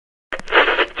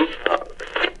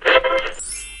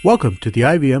Welcome to the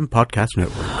IVM Podcast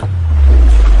Network.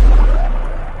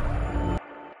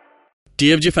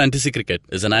 TFG Fantasy Cricket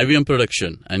is an IVM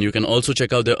production, and you can also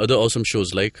check out their other awesome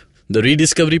shows like the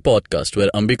Rediscovery Podcast, where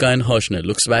Ambika and Hoshner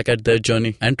looks back at their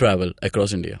journey and travel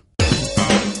across India.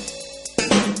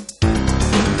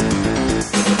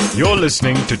 You're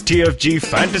listening to TFG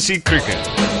Fantasy Cricket.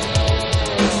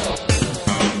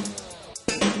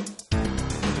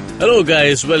 Hello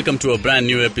guys, welcome to a brand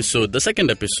new episode, the second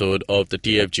episode of the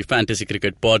TFG Fantasy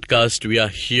Cricket podcast. We are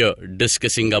here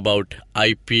discussing about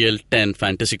IPL 10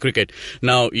 Fantasy Cricket.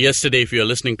 Now, yesterday, if you are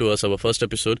listening to us, our first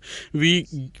episode, we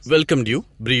welcomed you,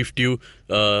 briefed you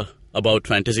about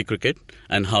fantasy cricket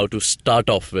and how to start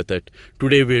off with it.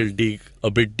 Today, we'll dig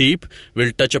a bit deep.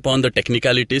 We'll touch upon the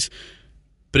technicalities,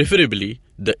 preferably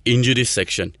the injuries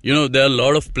section. You know, there are a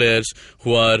lot of players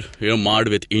who are, marred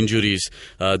with injuries.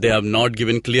 They have not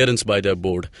given clearance by their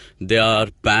board. They are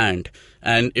banned.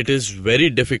 And it is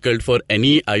very difficult for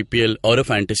any IPL or a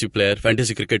fantasy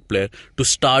cricket player to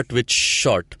start with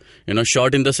short.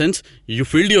 Short in the sense, you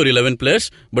field your 11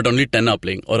 players, but only 10 are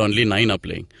playing or only 9 are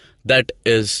playing. That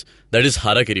is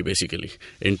harakiri basically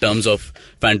in terms of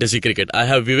fantasy cricket. I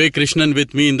have Vivek Krishnan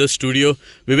with me in the studio.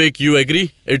 Vivek, you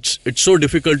agree? It's so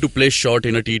difficult to play short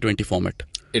in a T20 format.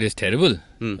 It is terrible.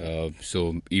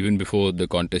 So even before the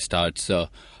contest starts,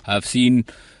 I've seen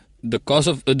the toss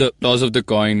of the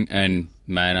coin and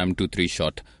man, I'm 2-3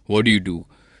 short. What do you do?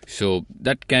 So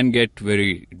that can get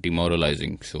very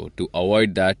demoralizing. So to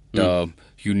avoid that,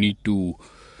 you need to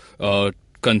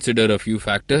consider a few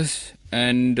factors,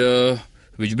 and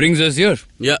which brings us here.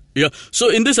 Yeah. So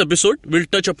in this episode, we'll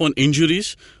touch upon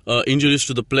injuries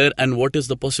to the player and what is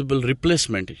the possible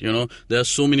replacement. There are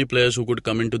so many players who could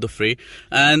come into the fray.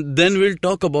 And then we'll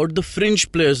talk about the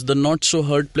fringe players, the not so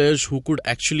hurt players who could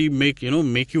actually make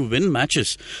you win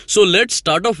matches. So let's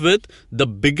start off with the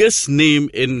biggest name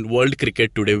in world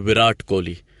cricket today, Virat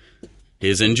Kohli. He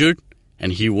is injured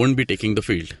and he won't be taking the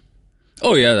field.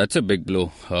 Oh yeah, that's a big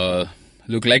blow.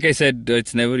 Look, like I said,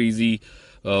 it's never easy.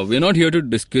 We're not here to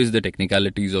discuss the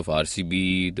technicalities of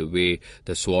RCB, the way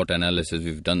the SWOT analysis,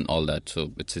 we've done all that.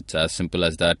 So it's as simple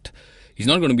as that. He's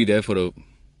not going to be there for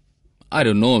I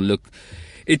don't know. Look,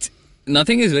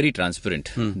 nothing is very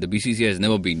transparent. The BCCI has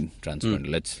never been transparent.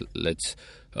 Let's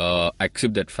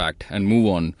accept that fact and move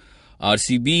on.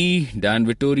 RCB, Dan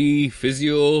Vittori,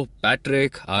 Physio,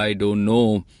 Patrick, I don't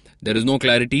know. There is no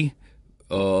clarity.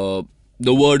 The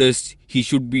word is he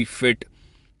should be fit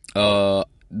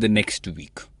the next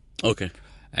week. Okay.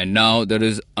 And now there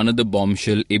is another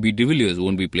bombshell. AB de Villiers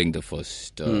won't be playing the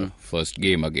first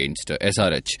game against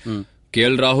SRH.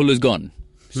 KL Rahul is gone.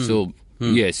 So,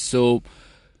 yes. So,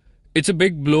 it's a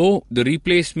big blow. The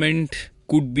replacement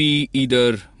could be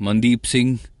either Mandeep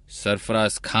Singh,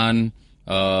 Sarfaraz Khan.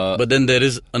 But then there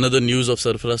is another news of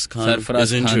Sarfaraz Khan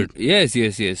is injured. Yes.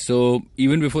 So,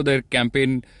 even before their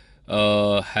campaign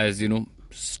has,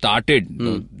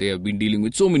 started, they have been dealing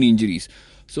with so many injuries.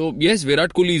 So, yes,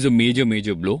 Virat Kohli is a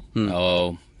major blow.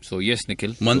 So, yes,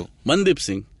 Nikhil. Mandeep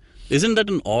Singh, isn't that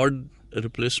an odd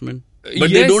replacement?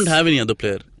 But they don't have any other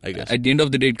player, I guess. At the end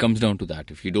of the day, it comes down to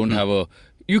that. If you don't have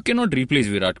you cannot replace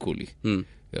Virat Kohli.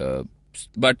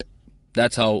 But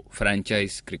that's how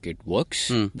franchise cricket works.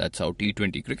 That's how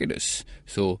T20 cricket is.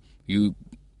 So, you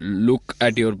look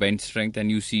at your bench strength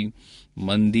and you see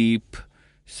Mandeep,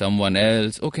 someone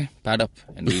else, okay, pad up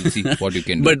and we'll see what you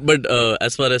can do. But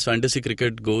as far as fantasy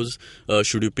cricket goes,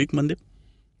 should you pick Mandeep?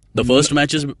 The first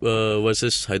match is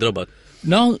versus Hyderabad.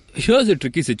 Now, here's a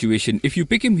tricky situation. If you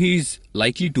pick him, he's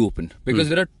likely to open because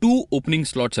there are 2 opening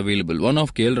slots available. One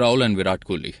of KL Rahul and Virat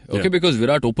Kohli. Okay, because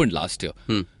Virat opened last year.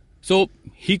 So,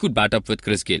 he could bat up with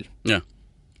Chris Gayle. Yeah.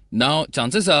 Now,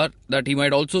 chances are that he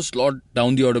might also slot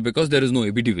down the order because there is no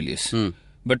AB de Villiers.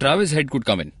 But Travis Head could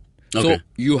come in. Okay. So,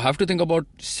 you have to think about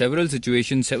several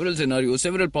situations, several scenarios,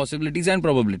 several possibilities and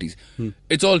probabilities.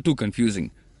 It's all too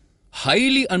confusing.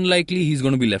 Highly unlikely he's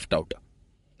going to be left out.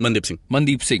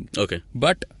 Mandeep Singh. Okay.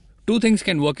 But 2 things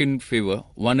can work in favor.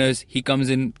 One is he comes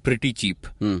in pretty cheap.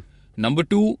 Number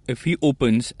 2, if he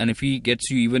opens and if he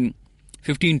gets you even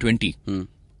 15-20,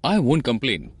 I won't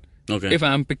complain. Okay. If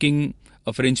I'm picking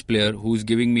a French player who's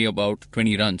giving me about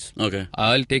 20 runs,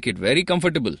 I'll take it very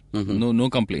comfortable. No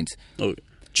complaints. Okay.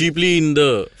 Cheaply in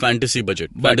the fantasy budget.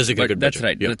 Fantasy cricket that's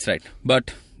budget. That's right.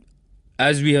 But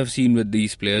as we have seen with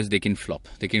these players, they can flop.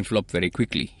 They can flop very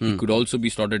quickly. He could also be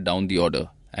slotted down the order.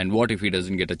 And what if he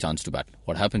doesn't get a chance to bat?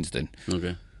 What happens then?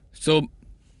 Okay. So,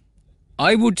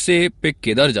 I would say pick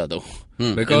Kedar Jadhav.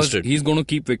 Because instead. He's going to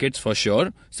keep wickets for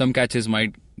sure. Some catches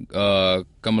might come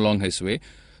along his way.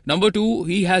 Number 2,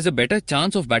 he has a better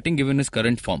chance of batting given his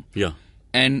current form. Yeah.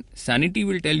 And sanity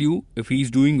will tell you if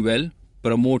he's doing well,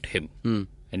 promote him.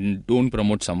 And don't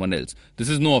promote someone else. This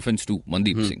is no offense to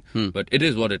Mandeep Singh. But it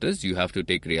is what it is. You have to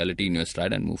take reality in your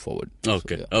stride and move forward.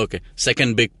 Okay, So, yeah. okay.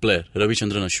 Second big player,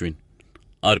 Ravichandran Ashwin,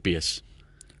 RPS.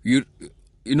 You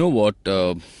know what?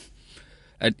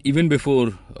 Even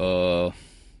before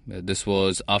this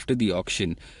was after the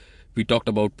auction, we talked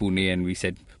about Pune and we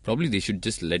said probably they should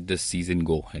just let this season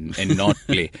go and not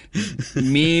play.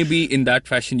 Maybe in that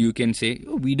fashion you can say,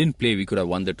 oh, we didn't play, we could have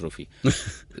won the trophy.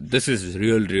 This is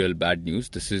real bad news.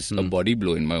 This is a body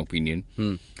blow in my opinion.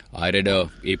 I read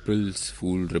a April's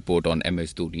Fool report on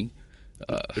MS Dhoni.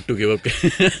 To give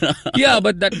up. Yeah,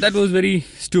 but that was very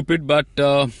stupid. But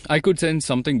I could sense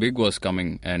something big was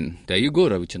coming. And there you go,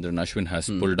 Ravichandran Ashwin has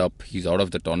pulled up. He's out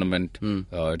of the tournament.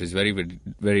 It is very, very,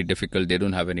 very difficult. They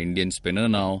don't have an Indian spinner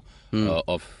now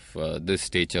of this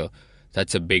stature.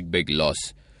 That's a big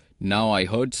loss. Now I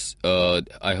heard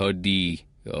the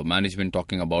management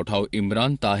talking about how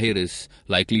Imran Tahir is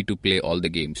likely to play all the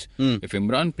games. If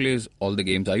Imran plays all the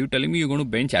games, are you telling me you're going to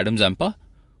bench Adam Zampa?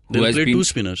 They'll play two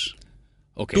spinners.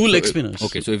 Okay, two leg spinners.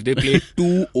 Okay, so if they play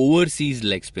two overseas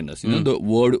leg spinners, you know the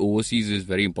word overseas is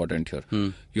very important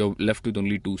here. You're left with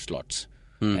only two slots.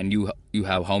 And you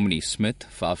have how many? Smith,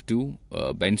 Faf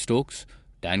 2, Ben Stokes,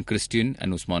 Dan Christian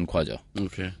and Usman Khwaja.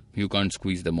 Okay. You can't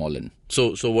squeeze them all in.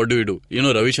 So what do you do? You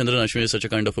know, Ravichandran Ashwin is such a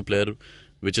kind of a player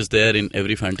which is there in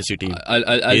every fantasy team.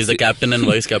 He's the captain and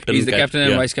vice captain. He's the captain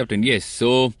and vice captain, yes.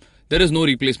 So there is no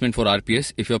replacement for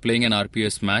RPS. If you're playing an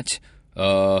RPS match,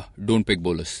 don't pick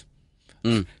bowlers.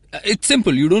 It's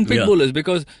simple. You don't pick bowlers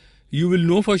because you will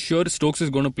know for sure Stokes is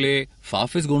going to play,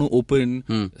 Faf is going to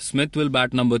open, Smith will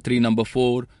bat number 3, number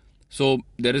 4. So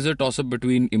there is a toss-up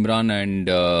between Imran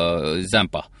and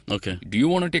Zampa. Okay. Do you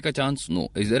want to take a chance? No.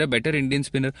 Is there a better Indian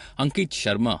spinner? Ankit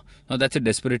Sharma. Now that's a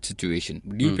desperate situation.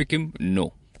 Do you pick him?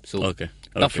 No. So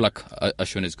tough luck.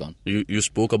 Ashwin is gone. You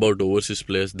spoke about overseas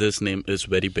players. This name is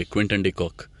very big. Quinton de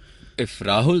Kock. If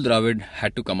Rahul Dravid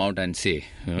had to come out and say,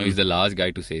 he's the last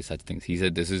guy to say such things. He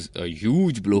said this is a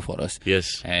huge blow for us.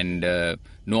 Yes. And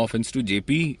no offense to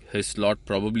JP, his slot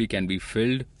probably can be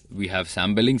filled. We have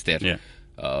Sam Billings there. Yeah.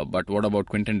 But what about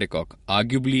Quinton de Kock?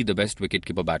 Arguably the best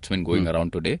wicketkeeper batsman going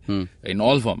around today in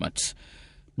all formats.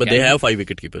 But they have 5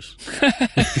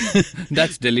 wicketkeepers.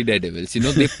 That's Delhi Daredevils. You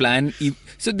know, they plan.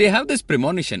 So they have this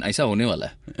premonition. Aisa hone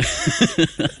wala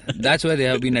hai. That's why they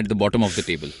have been at the bottom of the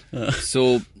table.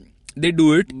 So they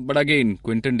do it. But again,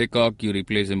 Quinton de Kock, you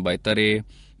replace him by Tare.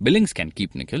 Billings can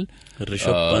keep Nikhil. There is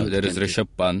Rishabh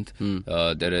Pant.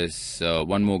 There is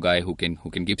one more guy who can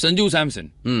keep Sanju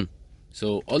Samson.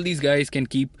 So all these guys can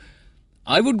keep.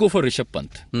 I would go for Rishabh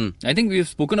Pant. I think we have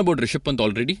spoken about Rishabh Pant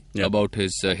already, about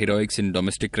his heroics in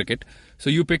domestic cricket. So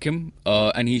you pick him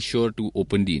and he's sure to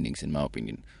open the innings in my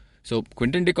opinion. So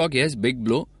Quinton de Kock, yes, big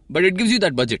blow, but it gives you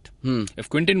that budget. If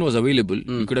Quinton was available,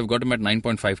 you could have got him at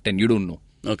 9.510. You don't know.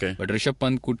 Okay. But Rishabh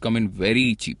Pant could come in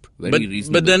very cheap, very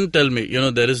reasonable. But then tell me,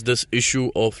 there is this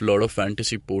issue of lot of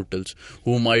fantasy portals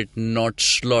who might not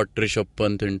slot Rishabh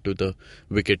Pant into the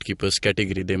wicketkeepers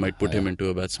category. They might put him into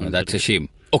a batsman. That's a shame.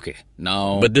 Okay,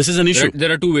 now... But this is an issue. There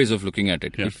are two ways of looking at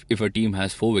it. Yeah. If a team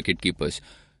has 4 wicketkeepers,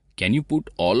 can you put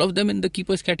all of them in the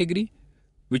keepers category?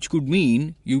 Which could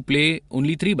mean you play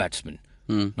only 3 batsmen.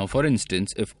 Now, for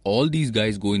instance, if all these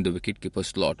guys go in the wicketkeeper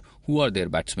slot, who are their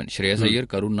batsmen? Shreyas Iyer,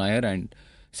 Karun Nair and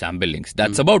Sam Billings.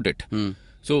 That's about it.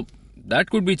 So that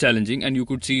could be challenging, and you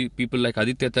could see people like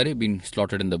Aditya Tare being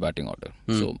slotted in the batting order.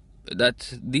 So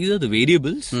these are the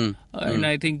variables, and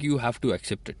I think you have to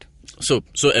accept it. So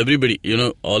everybody,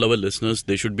 all our listeners,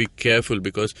 they should be careful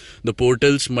because the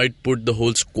portals might put the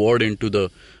whole squad into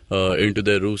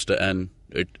their rooster, and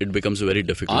it becomes very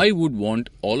difficult. I would want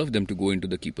all of them to go into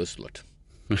the keeper slot.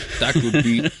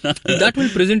 That will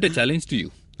present a challenge to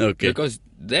you. Okay. Because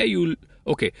there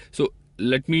okay, so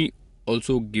let me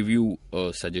also give you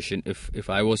a suggestion. If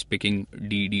I was picking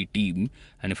DD team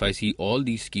and if I see all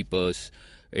these keepers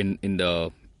in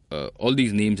the all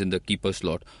these names in the keeper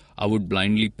slot, I would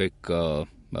blindly pick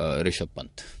Rishabh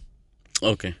Pant.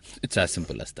 Okay. It's as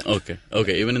simple as that. Okay.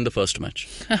 Even in the first match.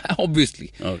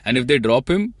 Obviously. Okay. And if they drop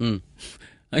him,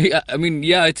 I mean,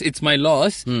 yeah, it's my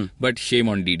loss, but shame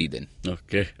on DD then.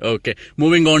 Okay.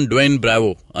 Moving on, Dwayne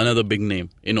Bravo, another big name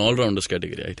in all-rounders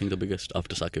category. I think the biggest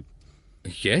after Sakib.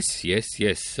 Yes.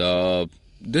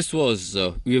 This was,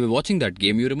 we were watching that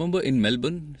game, you remember, in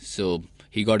Melbourne. So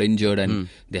he got injured and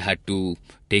they had to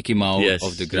take him out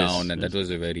of the ground, and that was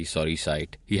a very sorry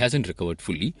sight. He hasn't recovered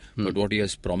fully, but what he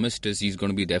has promised is he's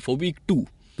going to be there for week 2.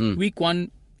 Week 1,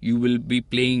 you will be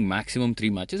playing maximum 3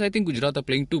 matches. I think Gujarat are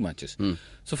playing 2 matches.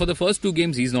 So for the first 2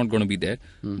 games, he's not going to be there.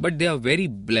 But they are very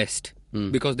blessed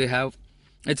because they have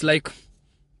it's like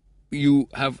you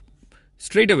have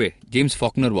straight away James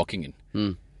Faulkner walking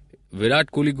in.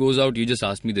 Virat Kohli goes out, you just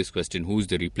asked me this question, who's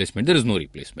the replacement? There is no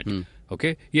replacement.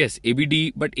 Okay, yes,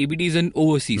 ABD, but ABD is an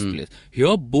overseas player.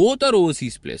 Here, both are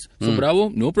overseas players. So, Bravo,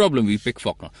 no problem, we pick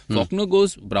Faulkner. Faulkner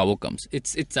goes, Bravo comes.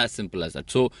 It's as simple as that.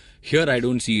 So, here I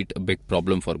don't see it a big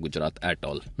problem for Gujarat at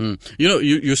all.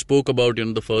 You spoke about,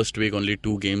 the first week only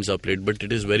 2 games are played, but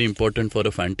it is very important for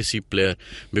a fantasy player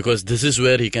because this is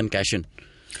where he can cash in.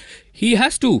 He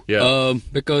has to, Yeah.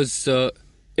 because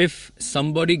if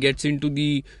somebody gets into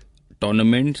the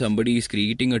tournament, somebody is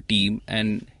creating a team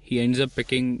and he ends up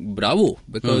picking Bravo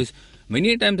because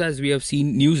many times, as we have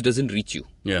seen, news doesn't reach you.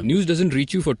 Yeah. News doesn't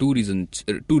reach you for two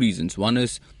reasons. One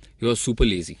is you're super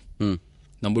lazy.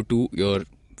 Number 2, you're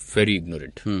very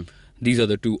ignorant. These are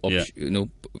the two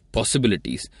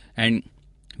possibilities, and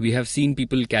we have seen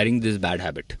people carrying this bad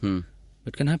habit.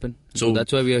 It can happen. So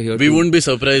that's why we are here. We wouldn't be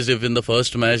surprised if in the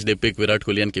first match they pick Virat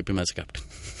Kohli and keep him as a captain.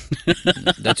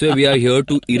 That's why we are here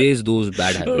to erase those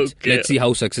bad habits. Okay. Let's see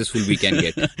how successful we can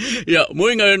get. Yeah,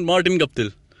 moving ahead, Martin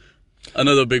Guptill.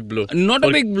 Another big blow. Not a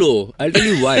big blow. I'll tell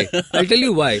you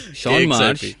why. Sean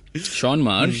Exactly.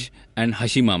 Marsh and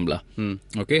Hashim Amla.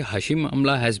 Okay, Hashim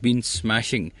Amla has been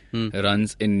smashing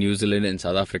runs in New Zealand and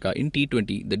South Africa in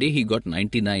T20. The day he got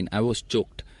 99, I was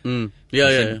choked.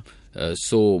 Yeah.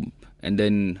 And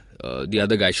then the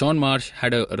other guy, Sean Marsh,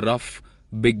 had a rough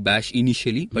big bash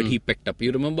initially, but he picked up.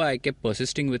 You remember I kept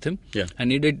persisting with him? Yeah.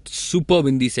 And he did superb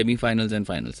in the semi-finals and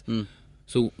finals.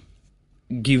 So,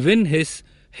 given his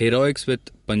heroics with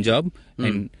Punjab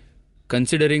and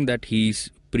considering that he's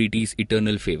Preeti's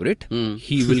eternal favourite,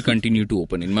 he will continue to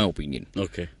open, in my opinion.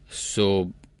 Okay.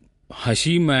 So,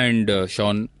 Hashim and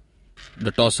Sean,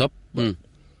 the toss-up.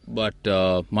 But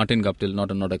Martin Guptill,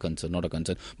 not a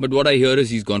concern. But what I hear is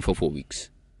he's gone for 4 weeks.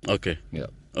 Okay. Yeah.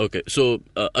 Okay. So,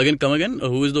 come again.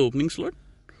 Who is the opening slot?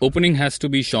 Opening has to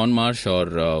be Sean Marsh or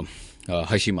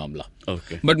Hashim Amla.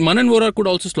 Okay. But Manan Vora could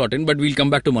also slot in, but we'll come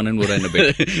back to Manan Vora in a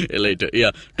bit. Later.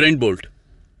 Yeah. Trent Bolt.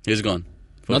 He's gone.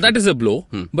 Now that is a blow.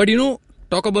 But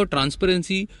talk about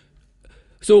transparency.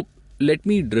 So let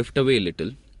me drift away a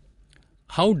little.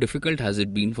 How difficult has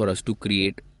it been for us to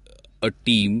create a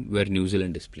team where New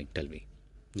Zealand is playing? Tell me.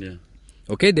 Yeah.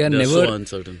 Okay, they are They're never so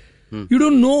uncertain. You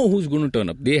don't know who's going to turn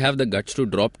up. They have the guts to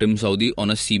drop Tim Southee on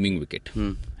a seaming wicket.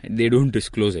 They don't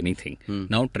disclose anything.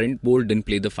 Now Trent Bolt didn't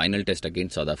play the final test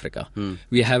against South Africa.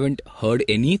 We haven't heard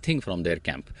anything from their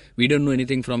camp. We don't know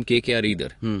anything from KKR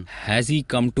either. Has he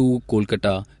come to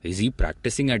Kolkata? Is he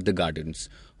practicing at the Gardens?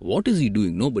 What is he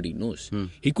doing? Nobody knows.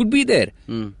 He could be there.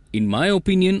 In my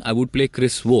opinion, I would play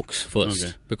Chris Wokes first.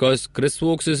 Okay. Because Chris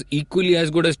Wokes is equally as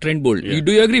good as Trent Bolt.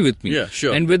 Do you agree with me? Yeah,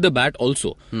 sure. And with the bat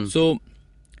also. So,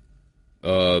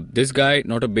 this guy,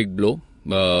 not a big blow.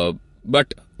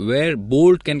 But where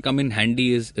Bolt can come in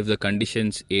handy is if the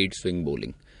conditions aid swing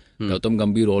bowling. Gautam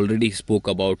Gambhir already spoke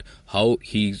about how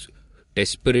he's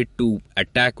desperate to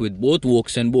attack with both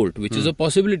Wokes and Bolt, which is a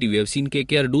possibility. We have seen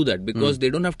KKR do that because they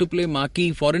don't have to play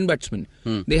marquee foreign batsmen.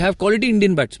 They have quality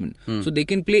Indian batsmen. So they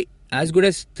can play as good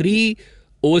as 3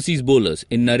 overseas bowlers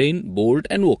in Narine, Bolt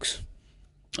and Wokes.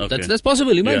 Okay. That's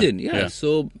possible, imagine. Yeah.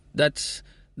 So that's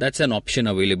an option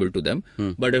available to them.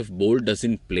 But if Bolt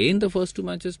doesn't play in the first 2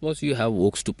 matches, boss, you have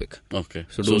Wokes to pick. Okay.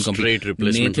 So don't straight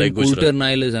replacement Nathan like Gujrat.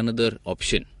 Coulter-Nile is another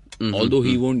option. Although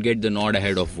he won't get the nod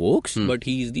ahead of Wokes, but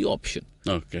he is the option.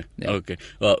 Okay. Yeah. Okay.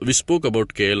 We spoke about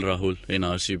KL Rahul in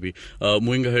RCB.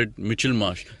 Moving ahead, Mitchell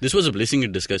Marsh. This was a blessing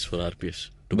in disguise for RPS.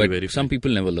 To But be very some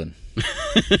people never learn.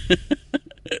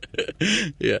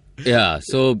 Yeah. Yeah,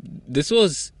 so this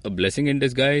was a blessing in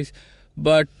disguise.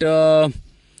 But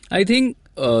I think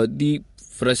the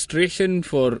frustration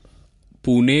for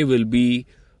Pune will be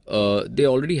they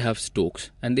already have Stokes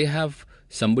and they have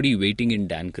somebody waiting in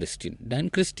Dan Christian. Dan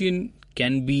Christian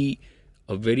can be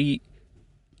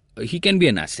he can be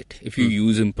an asset if you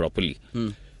use him properly.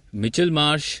 Mitchell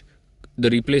Marsh, the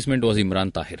replacement was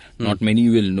Imran Tahir. Not many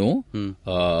will know.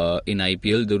 In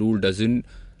IPL, the rule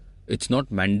it's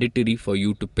not mandatory for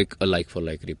you to pick a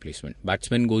like-for-like replacement.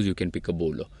 Batsman goes, you can pick a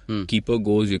bowler. Keeper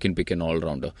goes, you can pick an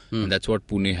all-rounder. And that's what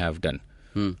Pune have done.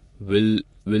 Will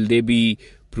they be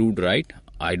proved right?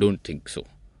 I don't think so.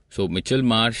 So Mitchell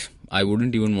Marsh, I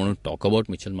wouldn't even want to talk about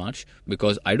Mitchell Marsh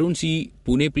because I don't see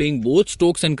Pune playing both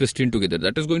Stokes and Christian together.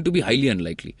 That is going to be highly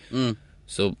unlikely.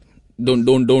 So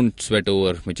don't sweat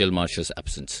over Mitchell Marsh's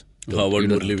absence. How about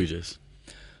Murli Vijay?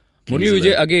 Murli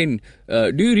Vijay, again,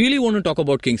 do you really want to talk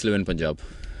about Kings 11 Punjab?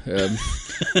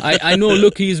 I know,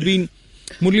 look, Murli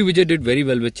Vijay did very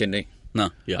well with Chennai. No,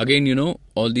 yeah. Again,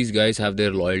 all these guys have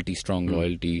their loyalty, strong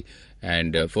loyalty.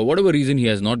 And for whatever reason, he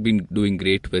has not been doing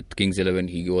great with Kings 11.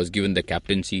 He was given the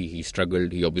captaincy. He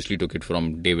struggled. He obviously took it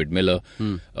from David Miller.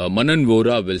 Manan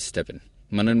Vora will step in.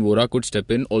 Manan Vora could step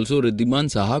in. Also, Riddhiman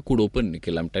Saha could open,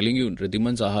 Nikhil. I'm telling you,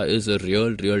 Riddhiman Saha is a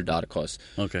real dark horse.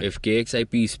 Okay. If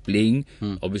KXIP is playing,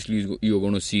 obviously you're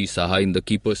going to see Saha in the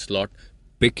keeper slot.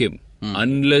 Pick him.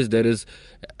 Unless there is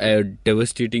a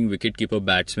devastating wicketkeeper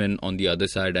batsman on the other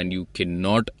side and you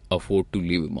cannot afford to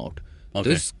leave him out. Okay.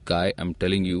 This guy, I'm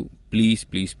telling you, please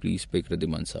pick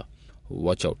Riddhiman Saha.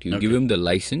 Watch out. You give him the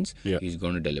license, he's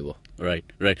going to deliver. Right.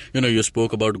 You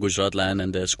spoke about Gujarat Lion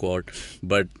and their squad,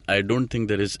 but I don't think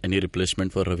there is any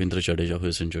replacement for Ravindra Jadeja who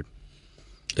is injured.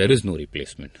 There is no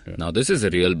replacement. Yeah. Now, this is a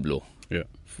real blow. Yeah.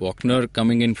 Faulkner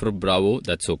coming in for Bravo,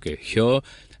 that's okay. Here,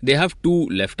 they have two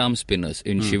left-arm spinners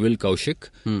in Shivil Kaushik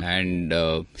and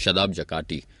Shadab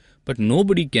Jakati. But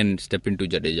nobody can step into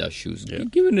Jadeja's shoes. Yeah.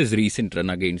 Given his recent run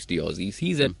against the Aussies,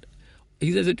 he's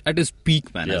at his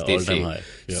peak, man, as they say. High.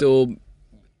 Yeah. So,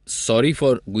 sorry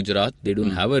for Gujarat, they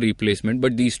don't have a replacement,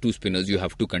 but these two spinners you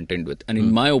have to contend with. And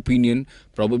in my opinion,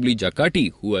 probably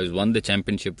Jakati, who has won the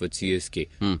championship with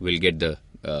CSK, will get the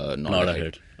nod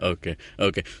ahead. Okay.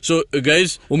 So,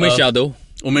 guys... Umesh Yadav.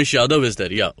 Umesh Yadav is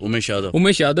there, yeah. Umesh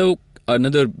Yadav,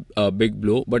 another big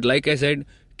blow. But like I said,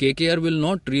 KKR will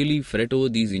not really fret over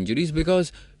these injuries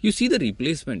because you see the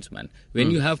replacements, man.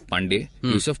 When you have Pandey,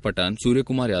 Yusuf Pathan, Surya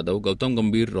Kumar Yadav, Gautam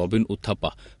Gambhir, Robin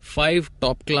Uthappa, 5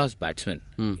 top-class batsmen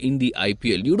in the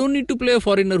IPL. You don't need to play a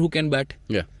foreigner who can bat.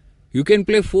 Yeah. You can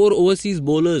play 4 overseas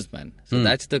bowlers, man. So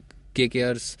that's the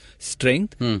KKR's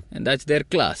strength and that's their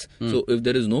class. So if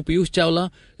there is no Piyush Chawla,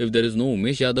 if there is no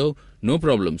Umesh Yadav, no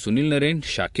problem. Sunil Narine,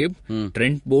 Shakib,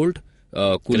 Trent Bolt,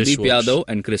 Kuldeep Yadav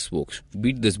and Chris Wokes.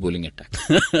 Beat this bowling attack.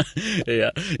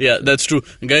 Yeah, that's true.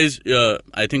 Guys,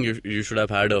 I think you should have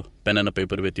had a pen and a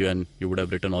paper with you and you would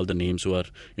have written all the names who are,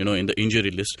 in the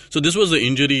injury list. So this was the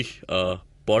injury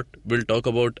pot. We'll talk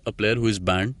about a player who is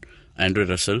banned, Andre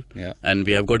Russell. Yeah. And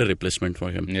we have got a replacement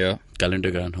for him. Yeah. Colin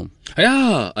de Granholm.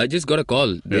 Yeah, I just got a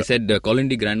call. They said Colin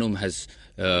de Granholm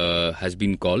has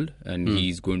been called and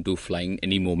he's going to flying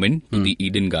any moment to the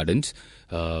Eden Gardens.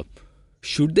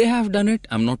 Should they have done it?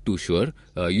 I'm not too sure.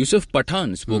 Yusuf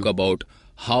Pathan spoke about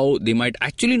how they might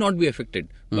actually not be affected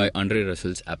by Andre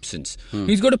Russell's absence.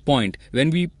 He's got a point.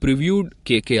 When we previewed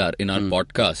KKR in our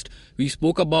podcast, we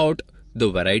spoke about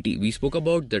the variety. We spoke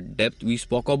about the depth. We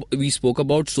spoke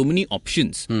about so many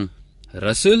options.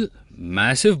 Russell,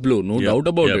 massive blow, no doubt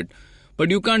about it.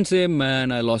 But you can't say,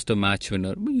 man, I lost a match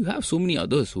winner. But you have so many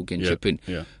others who can chip in.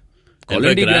 Yeah.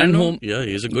 Colin de Granholm,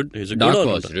 he's a good dark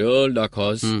horse, real dark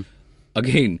horse.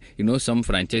 Again, some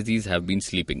franchisees have been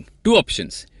sleeping. 2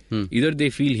 options. Either they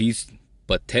feel he's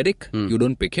pathetic, you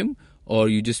don't pick him, or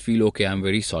you just feel, okay, I'm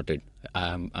very sorted.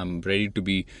 I'm ready to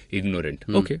be ignorant.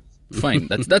 Okay, fine.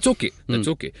 That's okay. That's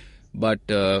okay. But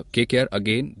KKR,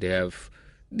 again,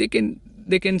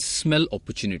 they can smell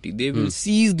opportunity. They will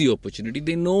seize the opportunity.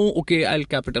 They know, okay, I'll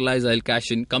capitalize, I'll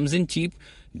cash in. Comes in cheap,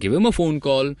 give him a phone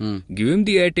call, give him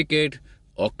the air ticket,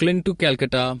 Auckland to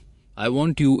Calcutta. I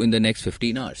want you in the next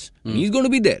 15 hours. And he's going to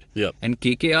be there. Yeah. And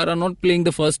KKR are not playing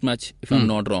the first match, if I'm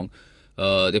not wrong.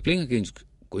 They're playing against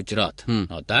Gujarat.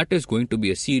 Now, that is going to be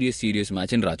a serious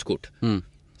match in Rajkot.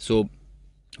 So,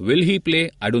 will he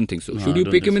play? I don't think so. Should you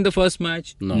pick him in the first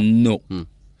match? No.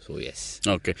 So, yes.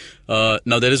 Okay.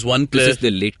 Now, there is one player... This is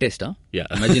the latest, huh? Yeah.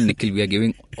 Imagine, Nikhil, we are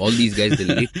giving all these guys the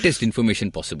latest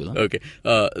information possible. Huh? Okay.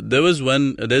 There's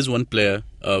one player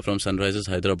from Sunrisers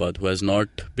Hyderabad who has not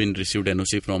been received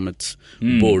NOC from its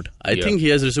board. I think he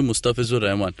has received Mustafizur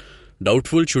Rahman.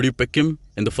 Doubtful, should you pick him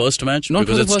in the first match? Not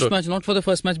for the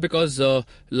first match because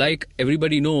like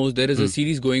everybody knows, there is a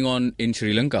series going on in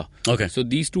Sri Lanka. Okay. So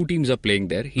these 2 teams are playing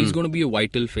there. He's going to be a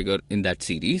vital figure in that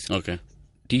series. Okay.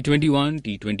 T21,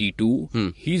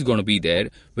 T22, he's going to be there.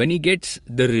 When he gets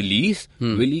the release,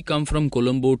 will he come from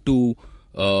Colombo to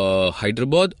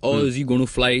Hyderabad or is he going to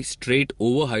fly straight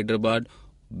over Hyderabad,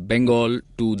 Bengal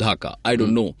to Dhaka? I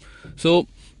don't know. So,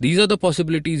 these are the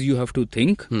possibilities you have to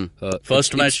think.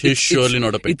 First match, he's surely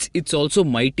not a pick. It's also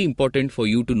mighty important for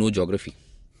you to know geography.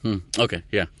 Okay,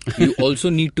 yeah. You also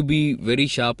need to be very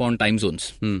sharp on time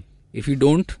zones. If you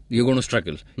don't, you're going to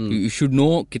struggle. You should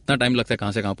know kitna time lagta hai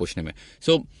kahan se kahan pahunchne mein.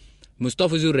 So,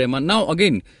 Mustafizur Rahman. Now,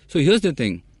 again, so here's the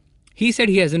thing. He said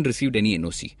he hasn't received any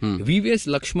NOC. VVS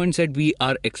Lakshman said we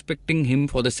are expecting him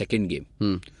for the second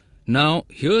game. Now,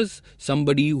 here's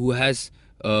somebody who has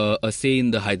a say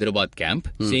in the Hyderabad camp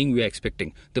saying we are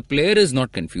expecting. The player is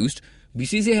not confused.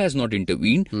 BCCI has not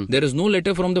intervened. There is no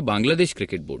letter from the Bangladesh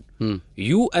Cricket Board.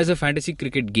 You as a fantasy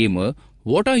cricket gamer,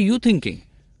 what are you thinking?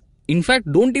 In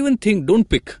fact, don't even think, don't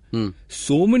pick.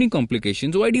 So many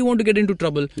complications. Why do you want to get into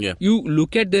trouble? Yeah. You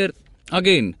look at their,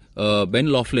 again,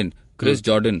 Ben Laughlin, Chris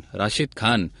Jordan, Rashid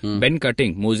Khan, Ben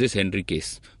Cutting, Moses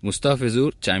Henriquez,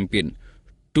 Mustafizur, champion.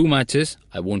 2 matches,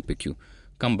 I won't pick you.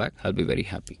 Come back, I'll be very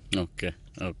happy. Okay.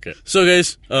 So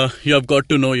guys, you have got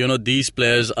to know, these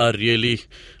players are really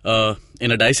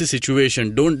in a dicey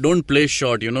situation. Don't play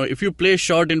short. If you play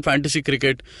short in fantasy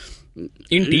cricket,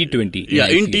 in T20.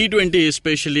 In T20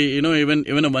 especially,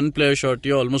 even a one-player shot,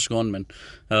 you're almost gone, man.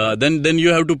 Then you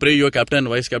have to pray your captain,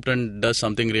 vice captain does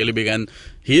something really big, and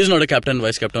he is not a captain,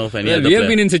 vice captain of any other We have player.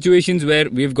 been in situations where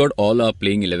we've got all our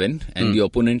playing 11 and the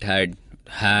opponent had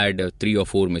 3 or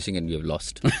 4 missing and we have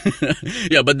lost.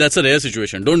 Yeah, but that's a rare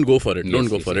situation. Don't go for it.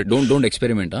 Don't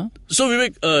experiment, huh? So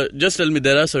Vivek, just tell me,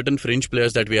 there are certain fringe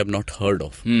players that we have not heard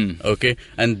of. Okay,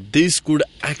 and these could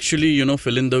actually,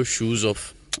 fill in the shoes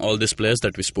of all these players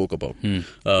that we spoke about.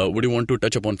 Would you want to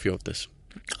touch upon few of this?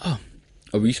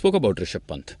 We spoke about Rishabh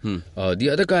Pant. The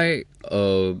other guy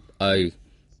I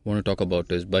want to talk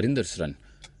about is Barinder Sran.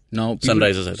 Now,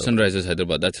 Sunrisers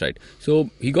Hyderabad, that's right. So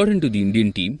he got into the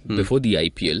Indian team before the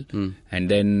IPL, and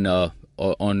then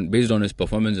based on his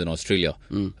performance in Australia,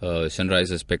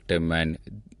 Sunrisers picked him, and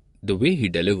the way he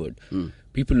delivered.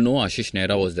 People know Ashish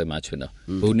Nehra was their match winner,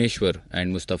 Bhuvneshwar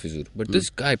and Mustafizur. But this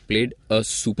guy played a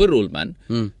super role, man.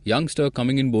 Youngster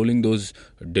coming in bowling those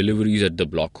deliveries at the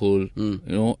block hole,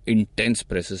 intense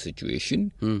pressure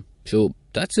situation. So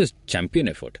that's his champion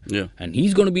effort. Yeah. And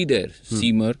he's going to be there,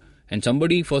 seamer. And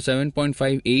somebody for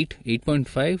 7.5,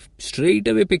 8.5, straight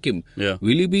away pick him. Yeah.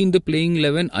 Will he be in the playing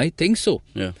 11? I think so.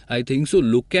 Yeah. I think so.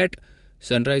 Look at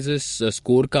Sunrisers'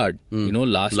 scorecard,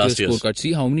 last year's scorecard.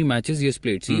 See how many matches he has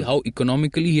played. See how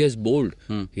economically he has bowled.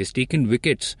 He has taken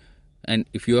wickets. And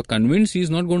if you are convinced he is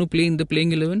not going to play in the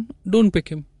playing 11, don't pick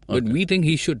him. But we think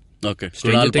he should. Okay.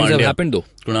 Stranger things have happened though.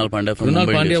 Kunal Pandya from Kunal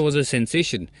Mumbai Pandya Indians. was a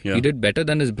sensation. Yeah. He did better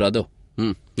than his brother.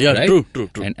 Yeah, right? True.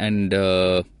 And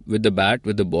with the bat,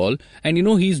 with the ball. And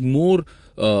he's more,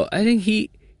 I think he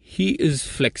is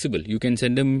flexible. You can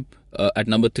send him at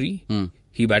number 3.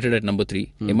 He batted at number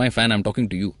 3. Hey, my fan, I'm talking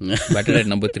to you. Batted at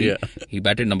number 3. Yeah. He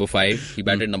batted number 5. He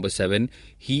batted number 7.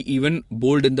 He even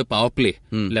bowled in the power play,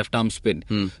 left arm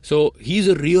spin. So he's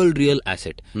a real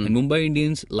asset. And Mumbai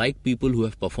Indians like people who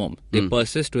have performed. They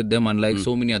persist with them, unlike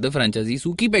so many other franchisees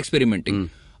who keep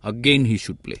experimenting. Again, he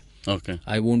should play. Okay.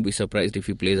 I won't be surprised if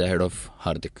he plays ahead of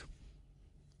Hardik.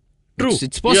 True.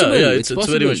 It's possible. Yeah, it's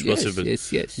possible. very much possible.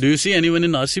 Yes. Do you see anyone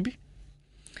in RCB?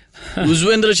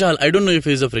 Yuzvendra Chahal. I don't know if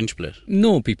he's a French player.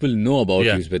 No, people know about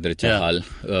Yeah. Yuzvendra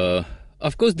Chahal.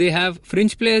 Of course, they have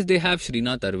French players. They have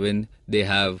Srinath Arvind. They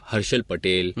have Harshal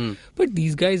Patel. But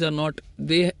these guys are not.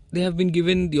 They have been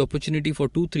given the opportunity for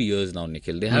 2-3 years now,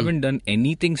 Nikhil. They haven't done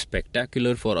anything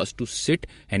spectacular for us to sit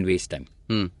and waste time.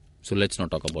 So let's not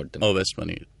talk about them. Oh, West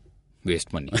Money.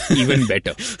 Waste money. Even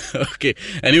better. Okay.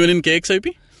 Anyone in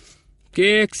KXIP?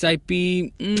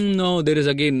 KXIP, no, there is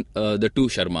again the 2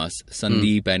 Sharmas,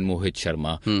 Sandeep and Mohit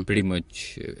Sharma. Pretty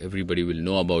much everybody will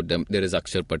know about them. There is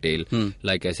Akshar Patel.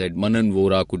 Like I said, Manan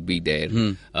Vora could be there.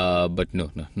 But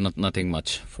nothing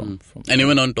much from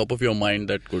Anyone on top of your mind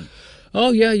that could?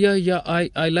 Oh, yeah.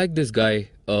 I like this guy,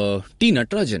 T.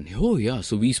 Natarajan. Oh, yeah.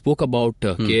 So we spoke about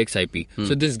KXIP.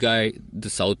 So this guy, the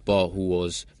Southpaw, who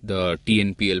was the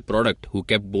TNPL product, who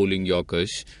kept bowling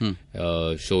Yorkers.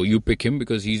 So you pick him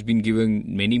because he's been given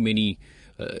many,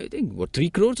 I think, 3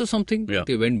 crores or something? Yeah.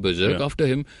 They went berserk after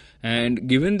him. And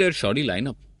given their shoddy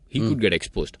lineup, he could get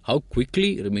exposed. How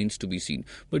quickly remains to be seen.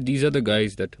 But these are the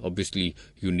guys that obviously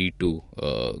you need to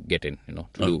get in, to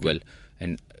do well.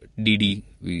 And DD,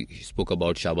 we spoke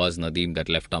about Shahbaz Nadeem, that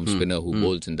left-arm spinner who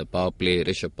bowls in the power play,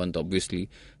 Rishabh Pant, obviously.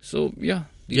 So, yeah.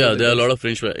 Yeah, there are a lot of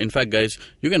French players. In fact, guys,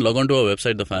 you can log on to our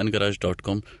website,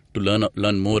 thefangarage.com, to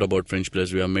learn more about French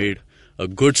players. We have made a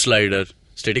good slider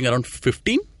stating around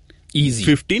 15. Easy.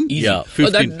 15? Easy. Yeah,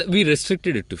 15. We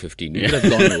restricted it to 15. We could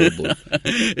have gone overboard.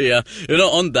 Yeah.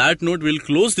 On that note, we'll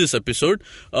close this episode.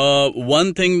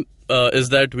 One thing is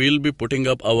that we'll be putting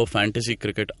up our fantasy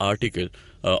cricket article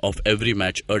of every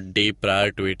match a day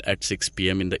prior to it at 6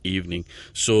 p.m. in the evening.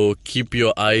 So keep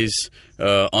your eyes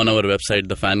on our website,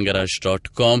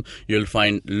 thefangarage.com. You'll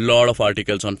find a lot of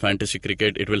articles on fantasy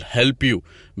cricket. It will help you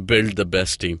build the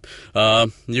best team.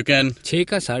 You can... 6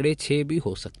 का 6.5 भी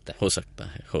हो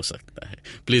सकता है.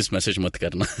 Please message mat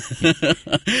karna.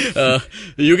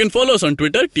 You can follow us on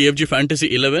Twitter, TFG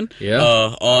Fantasy 11. Yeah.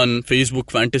 On Facebook,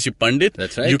 Fantasy Pandit.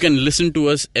 That's right. You can listen to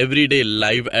us every day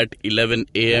live at 11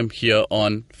 a.m. here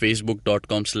on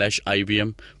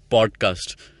facebook.com/IVM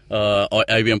podcast. or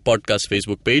IVM Podcast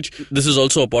Facebook page. This is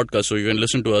also a podcast, so you can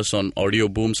listen to us on Audio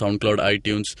Boom, SoundCloud,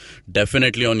 iTunes,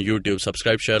 definitely on YouTube.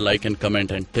 Subscribe, share, like and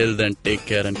comment. Until then, take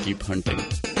care and keep hunting.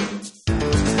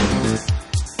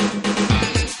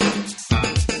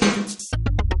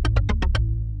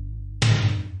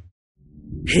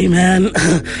 Hey man,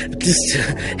 just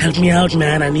help me out,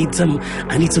 man. I need some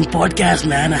podcasts,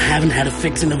 man. I haven't had a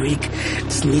fix in a week.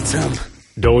 Just need some.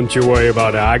 Don't you worry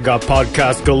about it. I got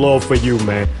podcast galore for you,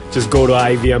 man. Just go to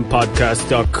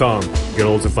ivmpodcast.com. You can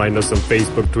also find us on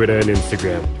Facebook, Twitter, and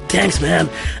Instagram. Thanks, man.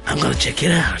 I'm gonna check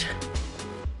it out.